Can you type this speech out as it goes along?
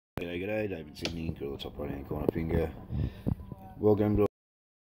G'day, David Sydney, girl, the top right hand corner finger. Welcome to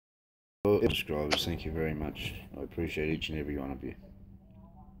all subscribers, thank you very much. I appreciate each and every one of you.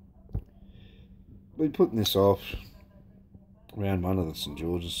 Been putting this off round one of the St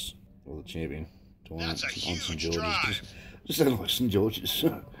George's, or the champion tournament on St George's. Just don't like St George's, so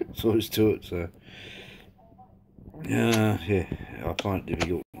I just to it. So yeah, I find it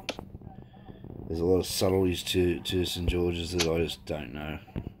difficult. There's a lot of subtleties to St George's that I just don't know.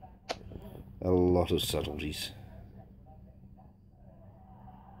 A lot of subtleties.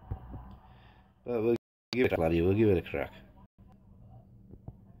 But we'll give it a laddy, we'll give it a crack.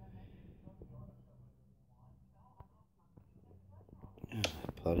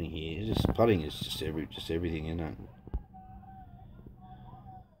 Putting here, putting is just everything, isn't it?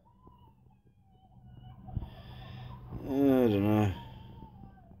 I don't know.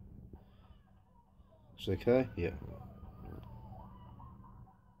 It's okay, yeah.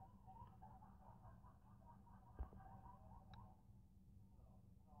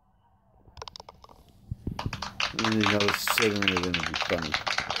 Another 7 of them would be funny.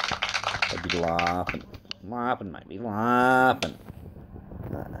 I'd be laughing, mate, be laughing.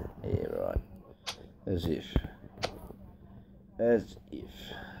 Yeah, right. As if.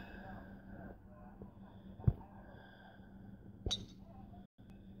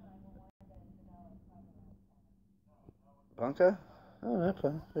 Bunker? Oh, no,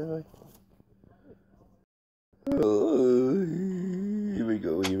 fun. Oh, here we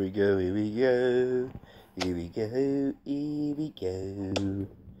go. Here we go. Here we go. Here we go. Here we go.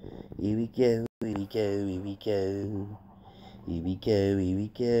 Here we go. Here we go. Here we go. Here we go. Here we go. Here we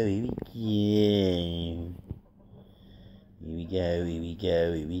go. Here we go. Here we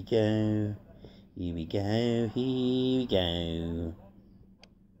go. Here we go. Here we go. Here we go.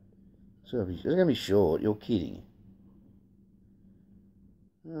 So it's gonna be short. You're kidding.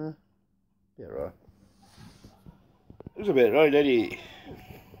 Yeah, right. It's a bit right, Eddie.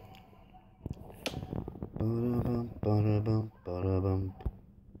 I'm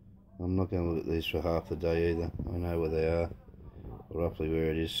not going to look at these for half the day either. I know where they are, roughly where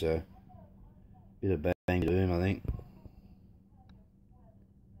it is, so bit of bang boom, I think.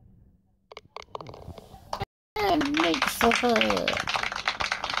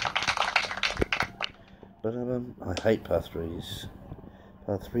 I hate par threes.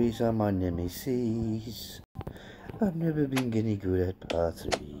 Par threes are my nemesis. I've never been any good at par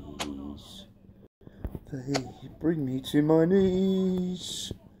threes. They bring me to my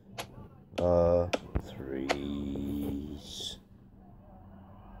knees. Par threes.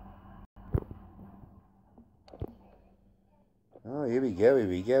 Oh, here we go, here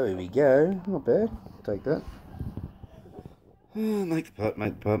we go, here we go. Not bad. Take that. Make the putt,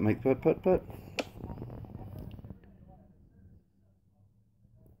 make the putt, make the putt, putt.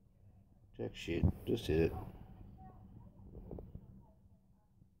 Jack shit, just hit it.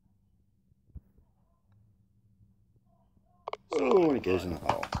 Oh, it goes in the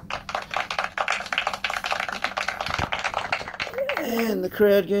hole. And the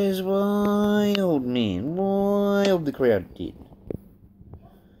crowd goes wild, man. Wild the crowd did.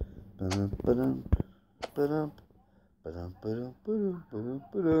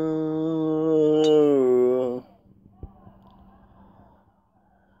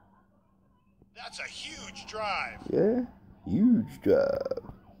 That's a huge drive. Yeah, huge drive.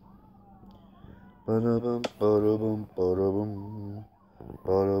 Ba-da-bum, ba-da-bum, ba-da-bum.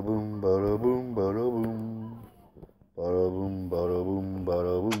 Ba-da-bum, ba-da-bum, ba-da-bum. Ba-da-bum, ba-da-bum,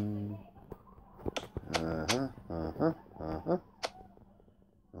 ba-da-bum. Uh-huh, uh-huh, uh-huh.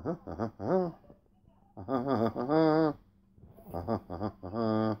 Uh-huh, uh-huh, uh-huh. Uh-huh, uh-huh, uh-huh,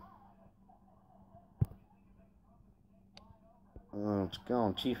 uh-huh. Oh, it's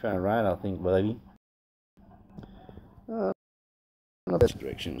going too far right, I think, baby. Not that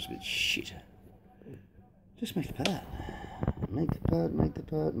direction was a bit shit. Just make the putt. Make the putt, make the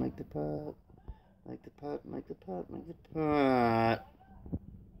putt, make the putt. Make the putt, make the putt, make the putt.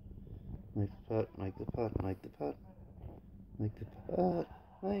 Make the putt, make the putt, make the putt. Make the putt,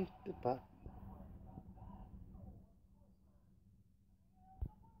 make the putt.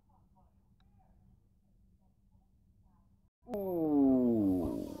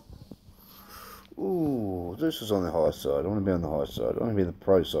 Ooh. Ooh, this is on the high side. I want to be on the high side. I want to be on the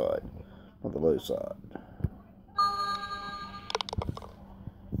pro side, not the low side.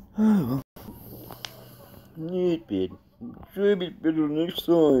 Oh well. Yeah, bit. Try a bit better next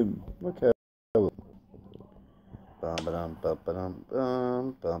time. Okay. Bum-ba-dum, bum-ba-dum,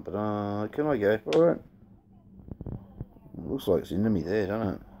 bum-ba-dum. Can I go? Alright. It looks like it's into me there,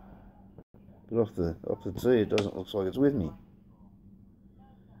 doesn't it? But off the tee, it doesn't look like it's with me.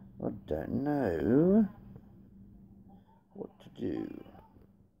 I don't know what to do.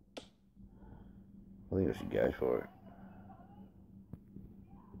 I think I should go for it.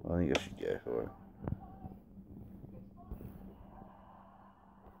 I think I should go for it.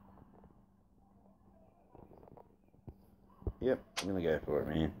 Yep, I'm gonna go for it,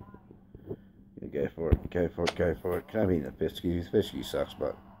 man. Gonna go for it, go for it, go for it. Can't be in the fescue. Fescue sucks,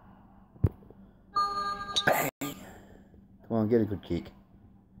 but bang! Come on, get a good kick.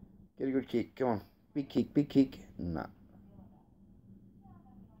 Get a good kick. Come on, big kick, big kick. No.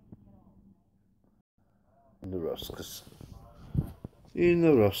 In the Roscus. In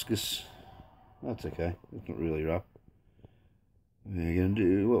the Roscus. That's okay. It's not really rough. We're gonna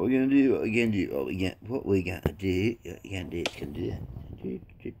do what we're gonna do. What we're gonna do. What we're gonna do. What we're gonna do. It's gonna do.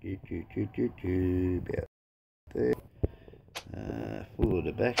 About there. Forward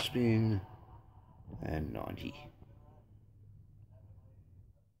a backspin and 90.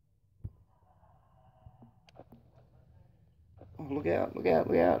 Oh, look out! Look out!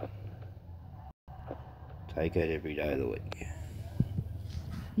 Look out! Take it every day of the week.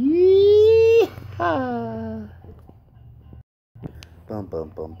 Yeehaw! Bum bum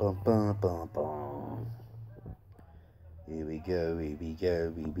bum bum bum bum bum. Here we go, here we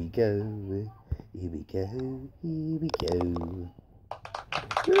go, here we go, here we go, here we go.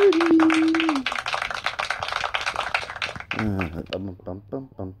 Bum bum bum bum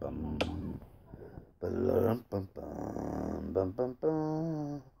bum. Bum bum bum bum bum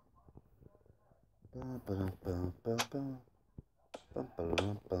bum. Bum bum bum bum bum. Bum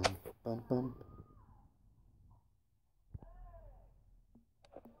bum bum bum bum.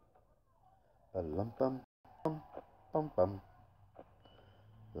 Bum bum bum bum bum.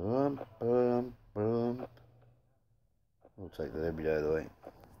 Bum bum bum. We'll take that every day of the week.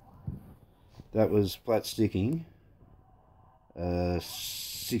 That was flat sticking.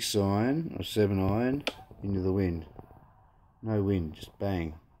 6 iron or 7 iron into the wind. No wind, just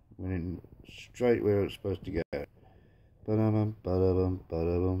bang. Went in straight where it's supposed to go. Ba-da-bum, ba-da-bum,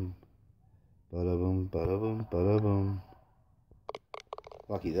 ba-da-bum. Ba-da-bum, ba-da-bum, ba-da-bum.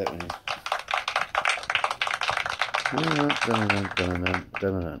 Lucky that one.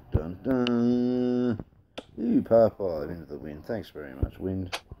 Ooh, par 5 into the wind. Thanks very much,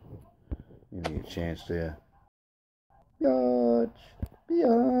 wind. Give me a chance there. Biatch,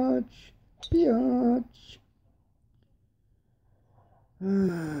 biatch, biatch.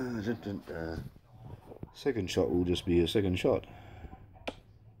 Second shot will just be a second shot.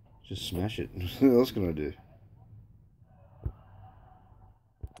 Just smash it. What else can I do?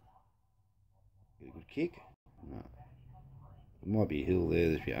 Get a good kick? No. There might be a hill there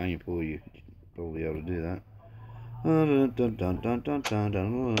that if you aim for, you'd probably be able to do that.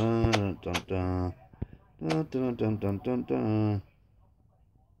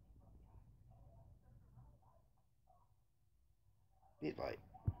 Bit late.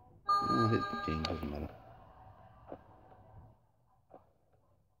 Oh, hit the ding, doesn't matter.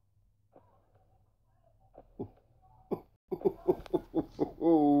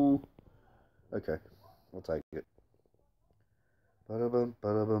 Okay, I'll take it. Ba-da-bum,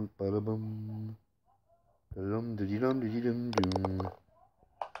 ba-da-bum, ba-da-bum. Da-dum, da-dee-dum, da-dee-dum, dum.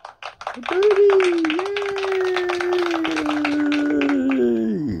 A birdie!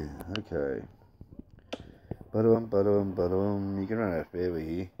 Yay! Okay. Ba-dum, ba-dum, ba-dum. You can run out of fairway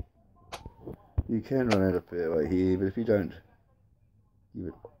here. You can run out of fairway here, but if you don't give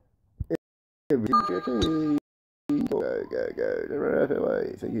it every okay. Go, go, go. Don't run out of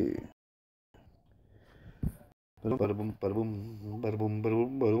fairway. Thank you. Ba-dum, ba-dum, ba-dum, ba-dum,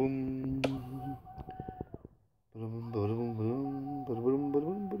 ba-dum, ba-dum. Ba-dum, ba-dum, ba-dum, ba-dum,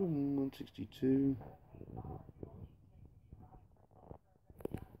 ba-dum, ba-dum. 162.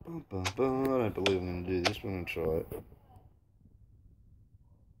 Bum, bum, bum. I don't believe I'm going to do this, but I'm going to try it.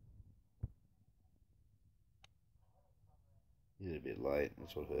 Did it a bit late,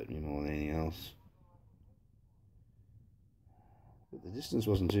 that's what hurt me more than anything else. But the distance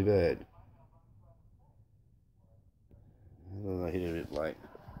wasn't too bad. I hit it a bit late.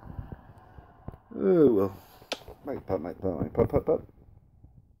 Oh well. Make a putt, make a putt, make a putt, putt, putt.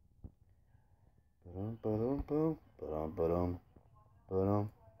 Ba-dum, ba-dum, ba-dum, ba-dum, ba-dum,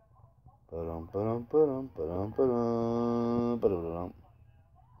 ba-dum, ba-dum, ba-dum, ba-dum, ba-dum, ba-dum,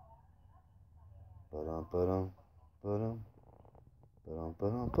 ba-dum, ba-dum, ba-dum. Ba-dum,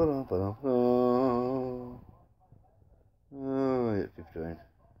 ba-dum, ba-dum, ba-dum, ba-dum. Oh, I hit 15.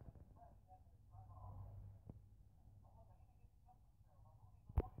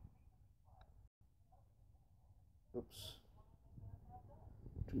 Oops.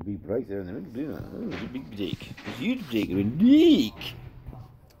 Took a big break there in the middle, didn't I? Oh, it was a big break. A huge break. A big.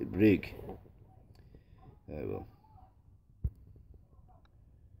 brick. Oh well.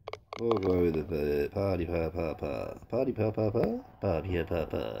 Walk away with the party pa pa pa. Party pa pa pa. Party pa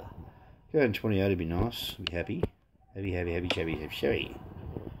pa. Go in 28 would be nice. Be happy. Happy, happy, happy, chubby, happy, sherry.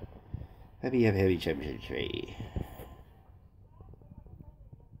 Happy, happy, happy, chubby, happy, sherry.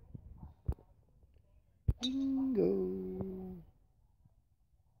 Bingo.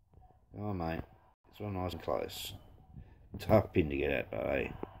 Come on, mate. It's all nice and close. Tough pin to get at, eh?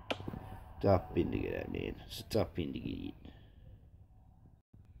 Tough pin to get at, man. It's a tough pin to get in.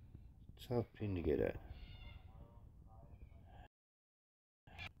 Tough pin to get at.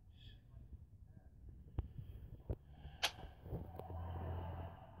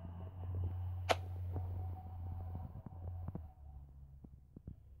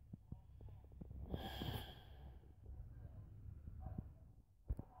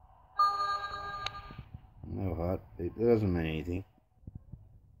 No heartbeat. That doesn't mean anything.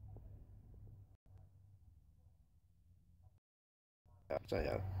 Stay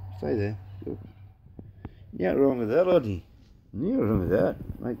up. Stay there. Good. You're not wrong with that, Lottie. You're not wrong with that.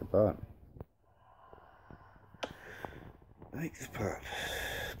 Make the part. Make the part.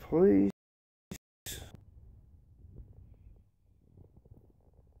 Please.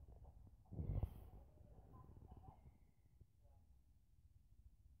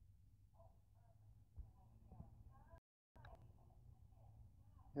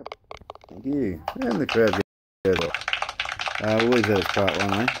 Yep. Thank you. And the crowd goes off. We'll leave that as part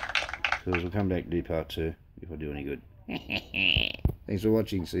one, eh? Because we'll come back to do part two if I do any good. Thanks for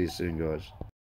watching. See you soon, guys.